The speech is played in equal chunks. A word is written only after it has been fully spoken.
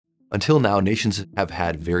Until now, nations have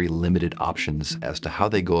had very limited options as to how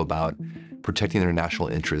they go about protecting their national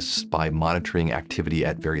interests by monitoring activity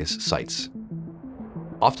at various sites.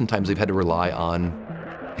 Oftentimes, they've had to rely on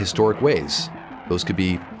historic ways. Those could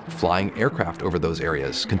be flying aircraft over those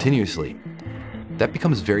areas continuously. That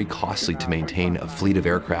becomes very costly to maintain a fleet of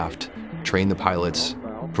aircraft, train the pilots,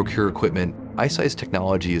 procure equipment. ICEYE's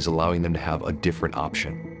technology is allowing them to have a different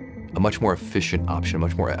option, a much more efficient option, a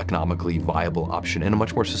much more economically viable option, and a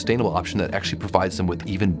much more sustainable option that actually provides them with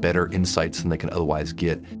even better insights than they can otherwise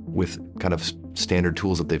get with kind of standard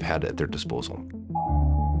tools that they've had at their disposal.